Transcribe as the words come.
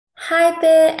Hi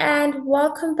there, and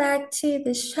welcome back to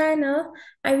this channel.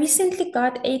 I recently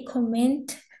got a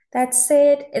comment that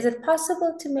said, is it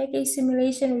possible to make a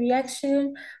simulation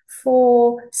reaction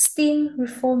for steam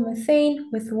reform methane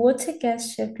with water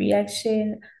gas shift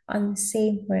reaction on the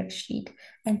same worksheet?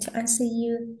 And to answer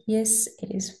you, yes,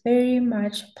 it is very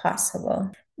much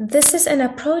possible. This is an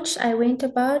approach I went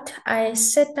about. I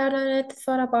sat down on it,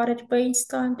 thought about it,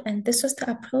 brainstormed, and this was the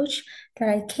approach that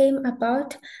I came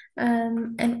about.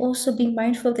 And also being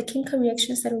mindful of the chemical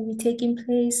reactions that will be taking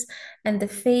place and the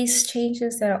phase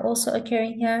changes that are also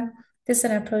occurring here. This is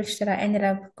an approach that I ended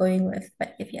up going with.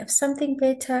 But if you have something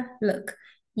better, look,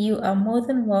 you are more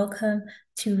than welcome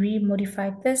to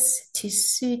remodify this to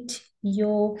suit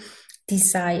your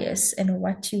desires and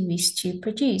what you wish to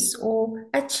produce or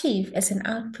achieve as an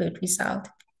output result.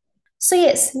 So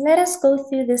yes, let us go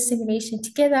through this simulation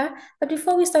together. But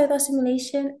before we start our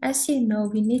simulation, as you know,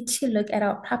 we need to look at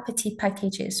our property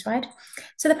packages, right?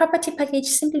 So the property package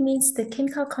simply means the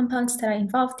chemical compounds that are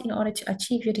involved in order to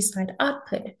achieve your desired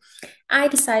output. I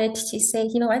decided to say,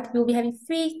 you know what, we'll be having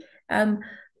three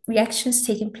reactions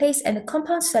taking place, and the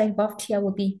compounds that are involved here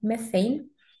will be methane,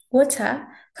 water,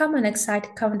 carbon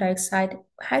monoxide, carbon dioxide,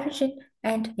 hydrogen,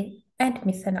 and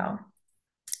methanol.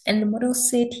 And the model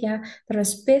said here that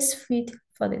the best fit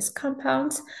for these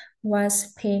compounds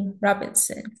was Payne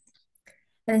Robinson.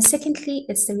 And then secondly,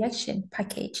 it's the reaction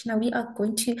package. Now we are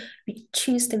going to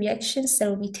choose the reactions that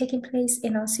will be taking place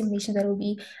in our simulation that will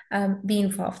be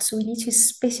involved. So we need to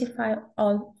specify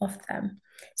all of them.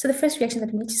 So the first reaction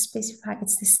that we need to specify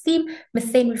is the steam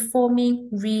methane reforming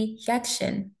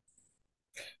reaction.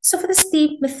 So for the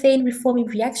steam methane reforming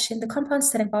reaction, the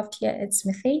compounds that are involved here is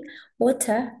methane,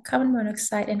 water, carbon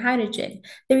monoxide, and hydrogen.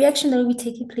 The reaction that will be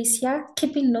taking place here,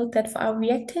 keeping note that for our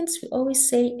reactants, we always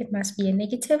say it must be a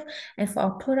negative, and for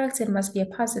our products, it must be a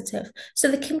positive. So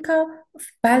the chemical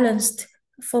balanced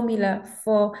formula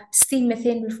for steam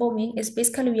methane reforming is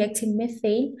basically reacting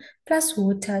methane plus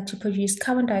water to produce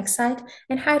carbon dioxide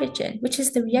and hydrogen, which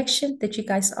is the reaction that you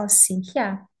guys are seeing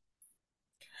here.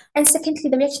 And secondly,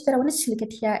 the reaction that I wanted to look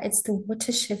at here is the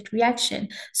water shift reaction.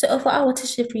 So for our water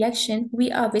shift reaction,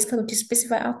 we are basically going to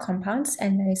specify our compounds,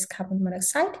 and that is carbon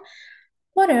monoxide,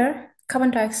 water,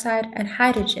 carbon dioxide, and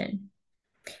hydrogen.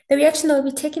 The reaction that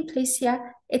will be taking place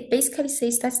here, it basically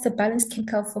says that's the balanced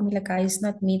chemical formula, guys,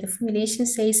 not me. The formulation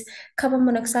says carbon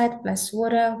monoxide plus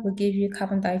water will give you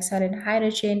carbon dioxide and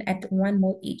hydrogen at 1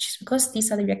 mole each, because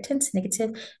these are the reactants,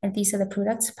 negative, and these are the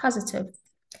products, positive.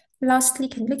 Lastly,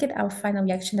 can we look at our final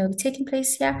reaction that will be taking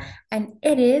place here? And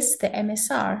it is the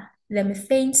MSR, the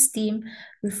methane steam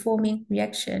reforming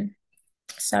reaction.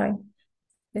 Sorry,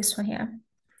 this one here.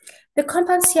 The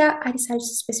compounds here, I decided to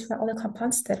specify all the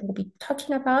compounds that we'll be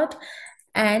talking about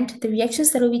and the reactions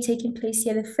that will be taking place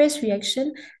here. The first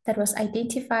reaction that was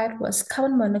identified was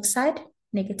carbon monoxide,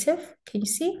 negative, can you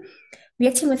see?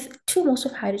 Reacting with 2 moles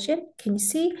of hydrogen, can you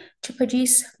see? To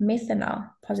produce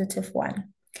methanol, positive 1.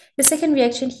 The second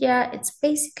reaction here, it's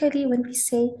basically when we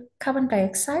say carbon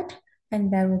dioxide,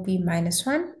 and that will be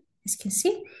 -1, as you can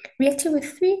see. Reacting with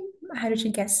 3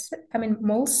 hydrogen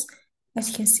moles, as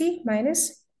you can see,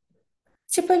 minus,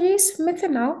 to produce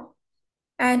methanol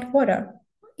and water,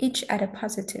 each at a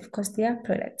positive because they are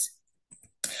products.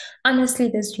 Honestly,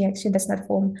 this reaction does not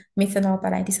form methanol,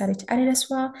 but I decided to add it as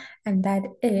well. And that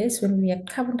is when we react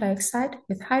carbon dioxide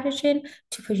with hydrogen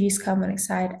to produce carbon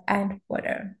monoxide and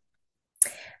water.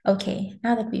 Okay,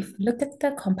 now that we've looked at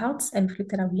the compounds and we've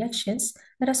looked at our reactions,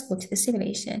 let us go to the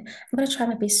simulation. I'm going to try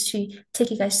my best to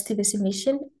take you guys through the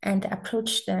simulation and the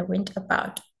approach that I went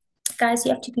about. Guys,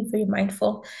 you have to be very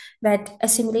mindful that a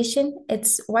simulation,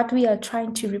 it's what we are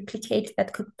trying to replicate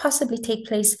that could possibly take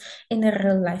place in a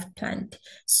real life plant.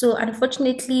 So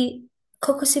unfortunately,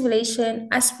 COCO simulation,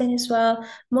 Aspen as well,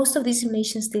 most of these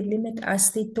simulations, they limit us.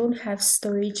 They don't have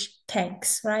storage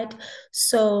tanks, right?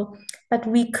 So, but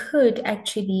we could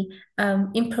actually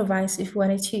improvise if we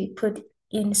wanted to put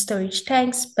in storage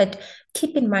tanks, but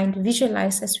keep in mind,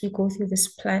 visualize as we go through this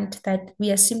plant that we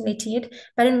are simulating it,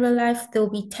 but in real life, there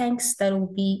will be tanks that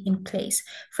will be in place.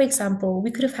 For example,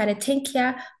 we could have had a tank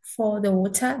here for the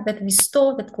water that we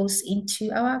store that goes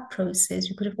into our process.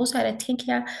 We could have also had a tank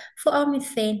here for our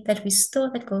methane that we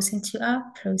store that goes into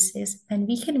our process. And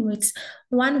we can mix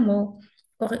 1 mole,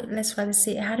 or let's rather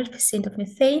say 100% of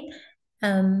methane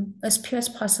as pure as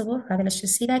possible, rather let's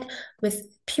just see that,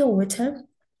 with pure water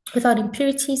without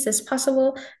impurities as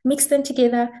possible, mix them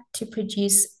together to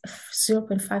produce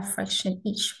 0.5 fraction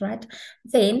each, right?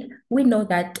 Then we know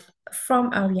that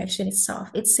from our reaction itself.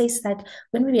 It says that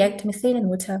when we react methane and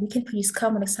water, we can produce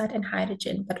carbon monoxide and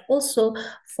hydrogen. But also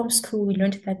from school, we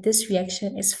learned that this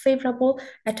reaction is favorable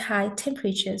at high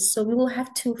temperatures. So we will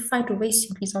have to find ways to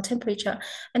increase our temperature.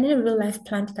 And in a real life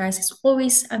plant, guys, it's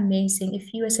always amazing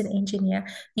if you as an engineer,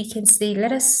 you can say,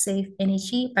 let us save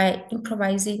energy by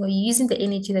improvising or using the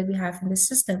energy that we have in the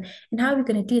system. And how are we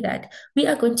going to do that? We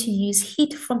are going to use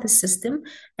heat from the system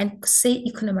and say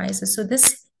economizer. So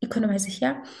this economizer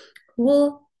here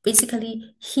will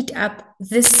basically heat up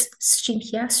this stream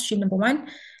here, stream number one,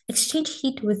 exchange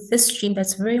heat with this stream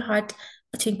that's very hot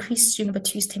to increase stream number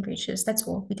two's temperatures. That's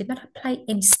all. We did not apply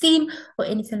any steam or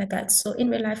anything like that. So in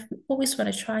real life, we always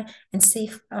want to try and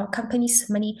save our companies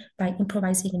money by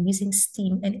improvising and using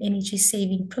steam and energy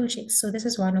saving projects. So this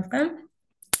is one of them.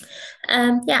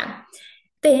 Yeah.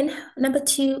 Then number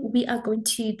two, we are going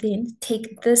to then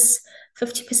take this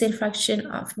 50% fraction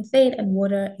of methane and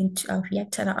water into our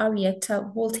reactor. Now, our reactor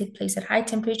will take place at high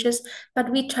temperatures,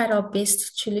 but we tried our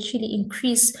best to literally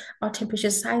increase our temperature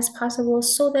as high as possible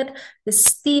so that the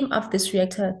steam of this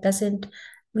reactor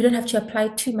we don't have to apply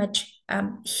too much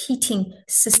heating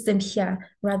system here,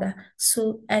 rather.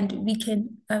 So, and we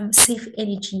can save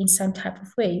energy in some type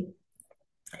of way.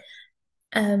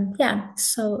 Yeah,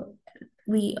 so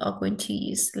we are going to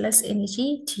use less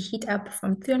energy to heat up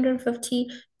from 350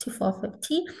 to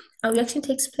 450. Our reaction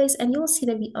takes place, and you'll see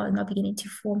that we are now beginning to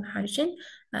form hydrogen.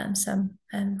 Some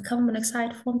carbon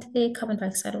monoxide formed there, carbon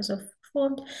dioxide also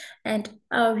formed, and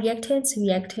our reactants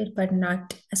reacted, but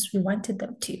not as we wanted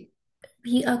them to.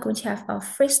 We are going to have our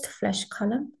first flash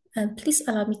column. And please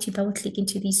allow me to double click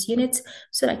into these units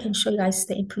so that I can show you guys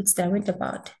the inputs that I went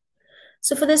about.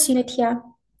 So for this unit here,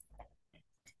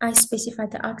 I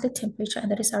specified the outlet temperature, and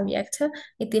that is our reactor.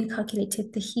 It then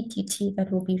calculated the heat duty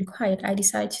that will be required. I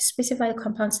decided to specify the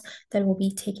compounds that will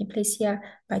be taking place here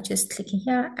by just clicking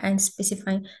here and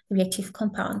specifying the reactive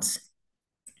compounds.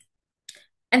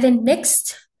 And then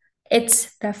next,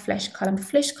 it's the flash column. The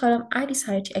flash column, I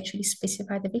decided to actually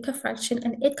specify the Baker fraction,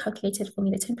 and it calculated for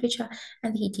me the temperature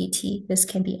and the heat duty this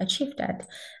can be achieved at.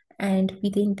 And we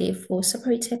then therefore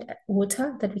separated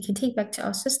water that we can take back to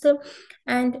our system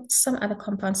and some other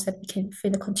compounds that we can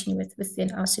further continue with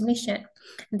within our simulation.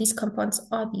 And these compounds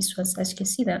are these ones, as you can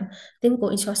see them. Then we go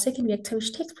into our second reactor,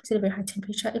 which takes place at a very high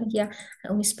temperature. In here, I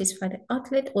only specify the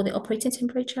outlet or the operating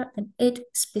temperature, and it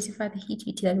specified the heat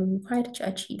duty that we required to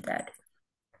achieve that.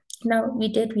 Now we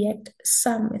did react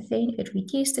some methane, it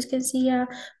reduced, as you can see here.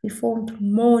 We formed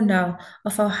more now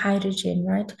of our hydrogen,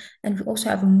 right? And we also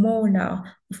have more now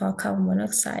of our carbon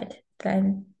monoxide.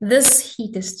 Then this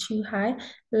heat is too high.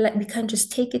 We can't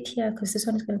just take it here because this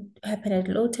one is going to happen at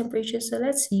low temperature. So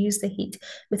let's use the heat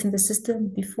within the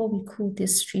system before we cool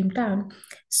this stream down.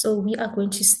 So we are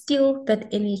going to steal that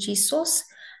energy source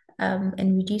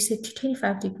and reduce it to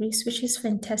 25 degrees, which is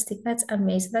fantastic. That's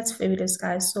amazing. That's fabulous,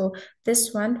 guys. So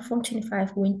this one from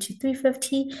 25 went to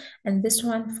 350, and this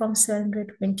one from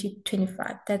 700 went to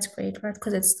 25. That's great, right?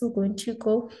 Because it's still going to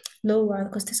go lower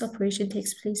because this operation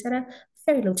takes place at a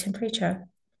very low temperature.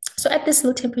 So at this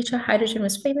low temperature, hydrogen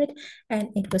was favored and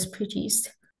it was produced.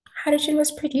 Hydrogen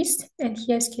was produced, and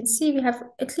here as you can see, we have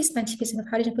at least 90% of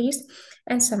hydrogen produced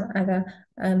and some other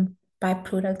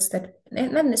byproducts that,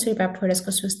 not necessarily byproducts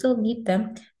because we still need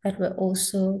them, that were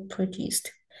also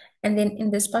produced. And then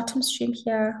in this bottom stream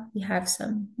here, we have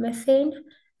some methane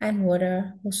and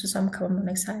water, also some carbon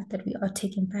monoxide that we are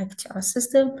taking back to our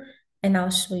system. And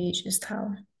I'll show you just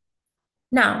how.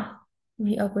 Now,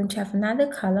 we are going to have another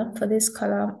column. For this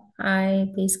column, I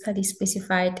basically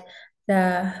specified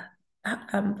the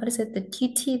the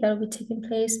duty that will be taking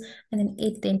place, and then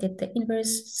it then did the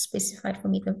inverse, specified for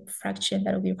me the fraction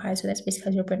that will be required. So that's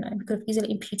basically 0.9. We could have easily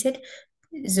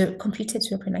computed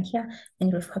 0.9 here, and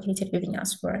it would have calculated everything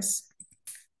else for us.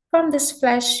 From this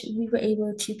flash, we were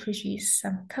able to produce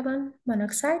some carbon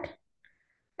monoxide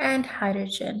and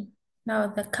hydrogen. Now,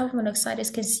 the carbon monoxide, as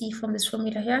you can see from this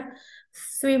formula here,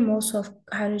 3 moles of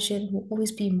hydrogen will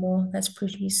always be more that's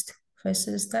produced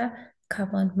versus the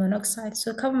carbon monoxide.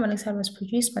 So carbon monoxide was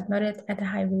produced, but not at a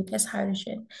high rate as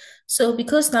hydrogen. So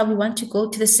because now we want to go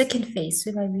to the second phase,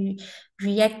 so we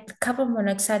react the carbon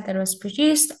monoxide that was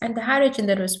produced and the hydrogen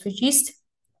that was produced.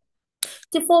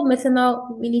 To form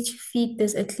methanol, we need to feed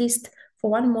this at least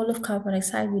for 1 mole of carbon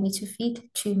monoxide, we need to feed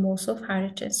 2 moles of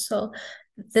hydrogen. So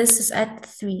this is at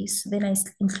 3. So then I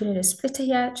included a splitter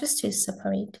here just to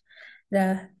separate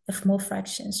the mole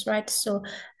fractions, right? So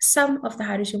some of the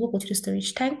hydrogen will go to the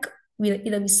storage tank. We'll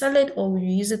either we sell it or we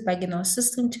use it back in our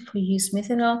system to produce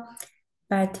methanol.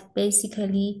 But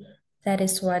basically, that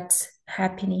is what's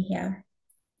happening here.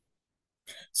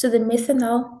 So the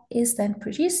methanol is then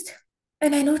produced.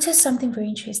 And I noticed something very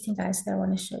interesting, guys, that I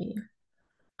want to show you.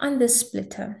 On this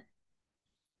splitter,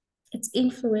 it's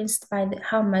influenced by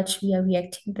how much we are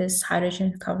reacting this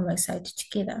hydrogen and carbon monoxide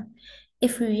together.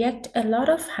 If we react a lot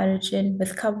of hydrogen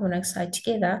with carbon monoxide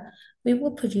together, we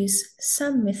will produce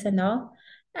some methanol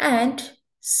and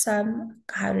some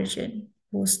hydrogen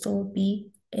will still be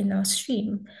in our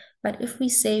stream. But if we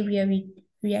say we are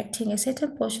reacting a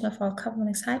certain portion of our carbon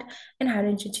monoxide and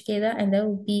hydrogen together, and that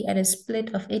will be at a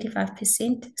split of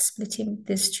 85%, splitting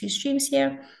these two streams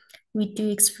here, we do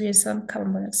experience some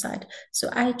carbon monoxide. So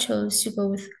I chose to go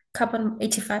with carbon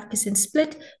 85%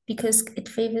 split because it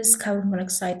favors carbon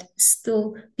monoxide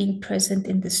still being present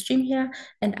in the stream here,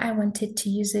 and I wanted to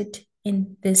use it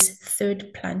in this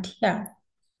third plant here.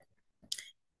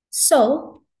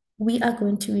 So we are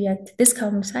going to react this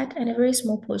carbon monoxide and a very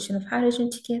small portion of hydrogen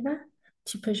together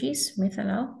to produce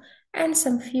methanol, and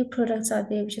some few products out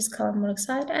there, which is carbon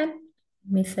monoxide and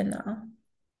methane,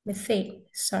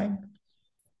 sorry.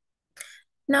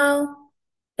 Now,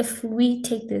 if we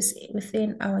take this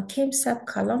within our ChemSub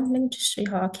column, let me just show you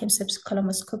how our ChemSub column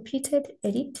was computed.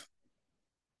 Edit.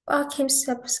 Our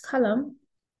ChemSub column,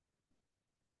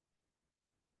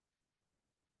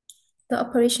 the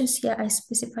operations here, I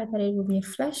specified that it will be a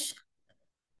flash.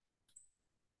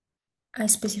 I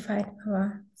specified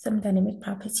our thermodynamic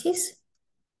properties.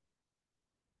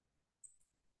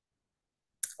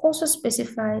 Also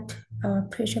specified our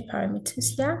pressure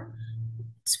parameters here.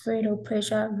 It's very low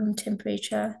pressure, room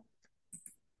temperature.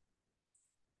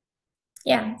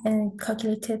 Yeah, and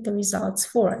calculated the results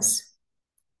for us.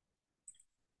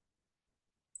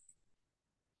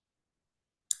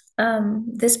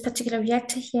 This particular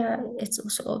reactor here, it's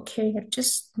also occurring at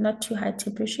just not too high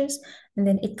temperatures, and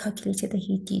then it calculated the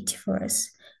heat density for us.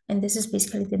 And this is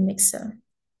basically the mixer.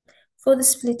 For the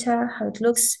splitter, how it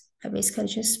looks, I basically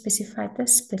just specified the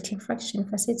splitting fraction.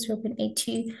 If I said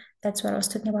 0.82, that's what I was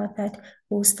talking about, that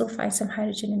we'll still find some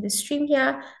hydrogen in the stream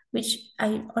here, which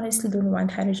I honestly don't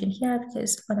want hydrogen here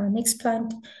because on our next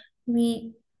plant,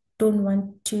 we don't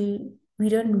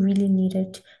really need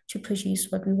it to produce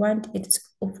what we want. It's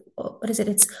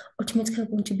automatically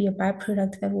going to be a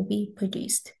byproduct that will be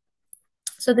produced.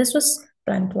 So this was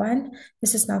plant 1.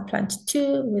 This is now plant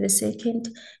 2, where the second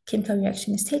chemical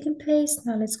reaction is taking place.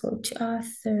 Now let's go to our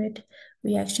third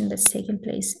reaction that's taking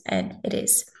place, and it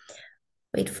is,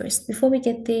 wait first, before we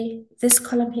get there, this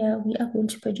column here, we are going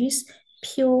to produce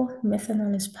pure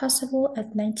methanol as possible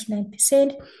at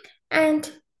 99%,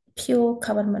 and pure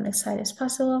carbon monoxide as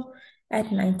possible at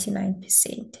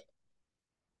 99%.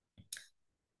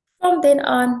 From then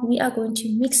on, we are going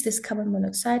to mix this carbon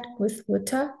monoxide with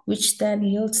water, which then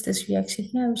yields this reaction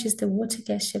here, which is the water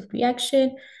gas shift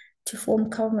reaction to form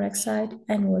carbon monoxide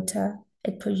and water.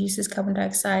 It produces carbon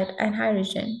dioxide and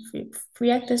hydrogen.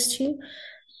 React those two.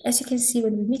 As you can see,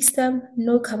 when we mix them,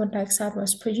 no carbon dioxide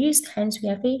was produced, hence we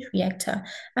have a reactor.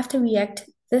 After we react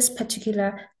this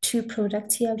particular two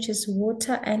products here, which is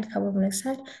water and carbon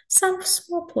monoxide, some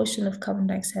small portion of carbon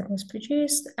dioxide was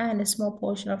produced and a small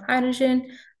portion of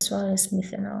hydrogen, as well as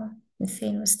methanol.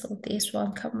 Methane was still there as well,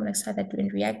 and carbon monoxide that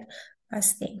didn't react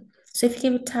was there. So if you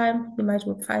give it time, you might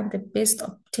find the best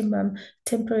optimum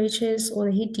temperatures or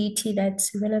the heat density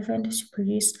that's relevant to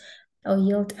produce or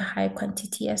yield a high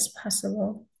quantity as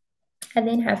possible. I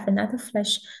then have another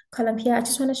flash column here. I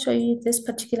just want to show you this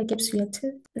particular Gibbs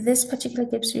reactor. This particular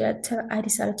Gibbs reactor, I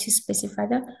decided to specify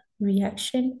the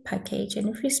reaction package. And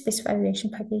if you specify reaction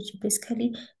package, you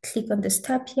basically click on this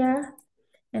tab here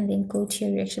and then go to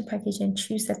your reaction package and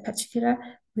choose that particular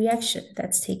reaction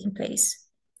that's taking place.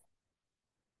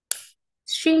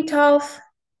 Stream 12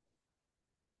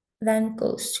 then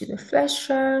goes to the flash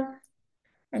drum.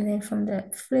 And then from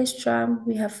the flash drum,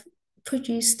 we have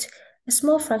produced a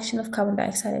small fraction of carbon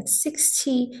dioxide at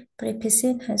 63%,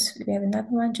 hence we have another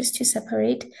one just to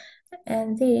separate,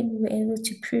 and then we were able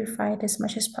to purify it as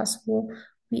much as possible.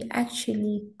 We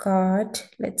actually got,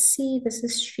 let's see, this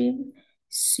is stream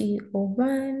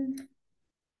CO1.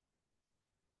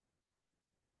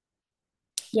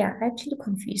 Yeah, I actually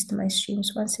confused my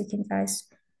streams. 1 second, guys.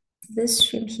 This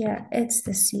stream here, it's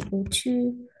the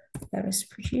CO2 that was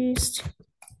produced.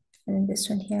 And then this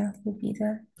one here will be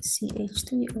the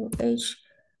CH3OH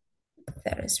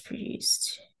that is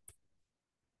produced.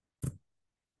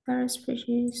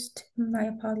 My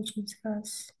apologies,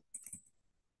 guys.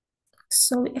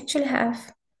 So we actually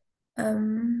have,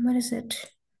 what is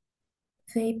it?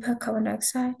 Vapor carbon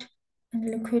dioxide and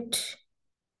liquid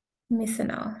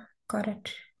methanol. Got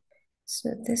it. So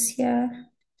this here,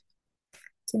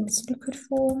 it's in its liquid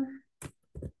form.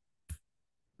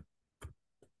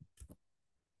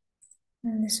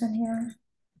 And this one here,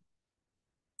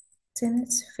 It's in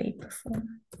its vapor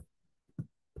form.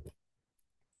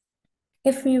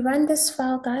 If we run this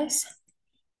file, guys,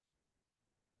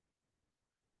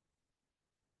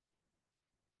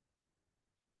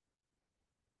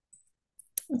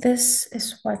 this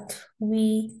is what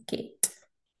we get.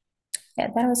 Yeah,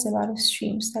 that was a lot of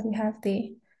streams that we have there.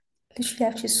 Literally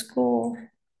have to scroll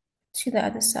to the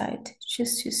other side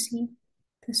just to see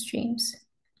the streams.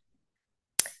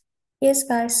 Yes,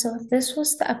 guys, so this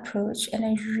was the approach, and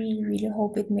I really, really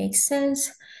hope it makes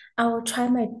sense. I will try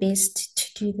my best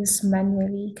to do this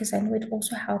manually because I know it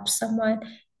also helps someone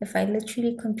if I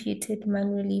literally compute it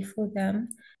manually for them.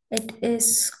 It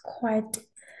is quite,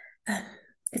 um,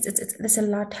 there's a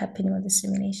lot happening on the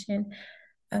simulation.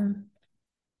 Um,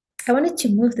 I wanted to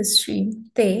move the stream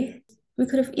there. We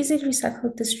could have easily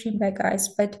recycled the stream by guys,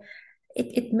 but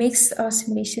it makes our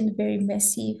simulation very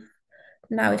messy.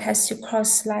 Now it has to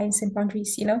cross lines and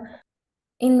boundaries, you know.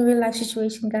 In real life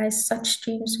situation, guys, such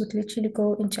streams would literally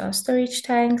go into our storage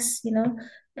tanks, you know,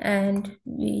 and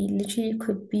we literally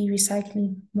could be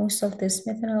recycling most of this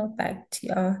methanol back to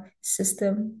our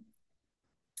system.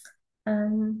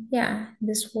 Yeah,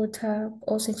 this water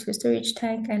also into the storage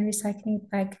tank and recycling it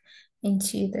back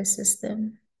into the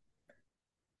system.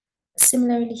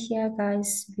 Similarly here,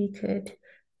 guys, we could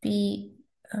be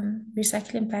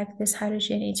recycling back this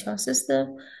hydrogen into our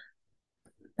system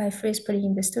by first putting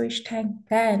in the storage tank,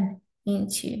 then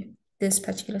into this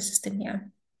particular system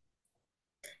here.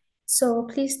 So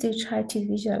please do try to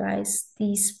visualize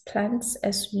these plants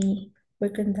as we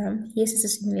work on them. Yes, it's a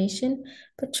simulation,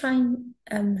 but try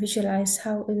and visualize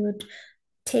how it would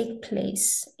take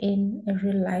place in a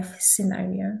real life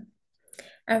scenario.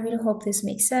 I really hope this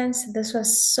makes sense. This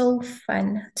was so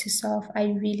fun to solve. I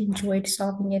really enjoyed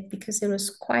solving it because it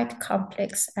was quite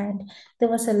complex and there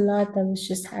was a lot that was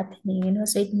just happening, you know,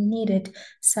 so it needed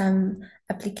some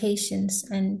applications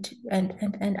and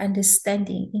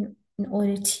understanding in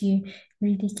order to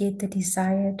really get the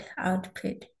desired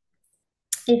output.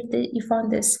 If you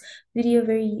found this video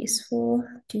very useful,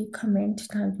 do comment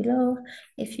down below.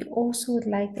 If you also would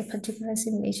like a particular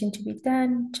simulation to be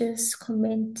done, just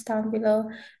comment down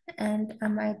below and I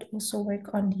might also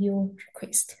work on your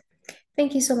request.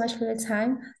 Thank you so much for your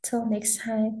time. Till next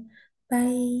time.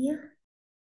 Bye.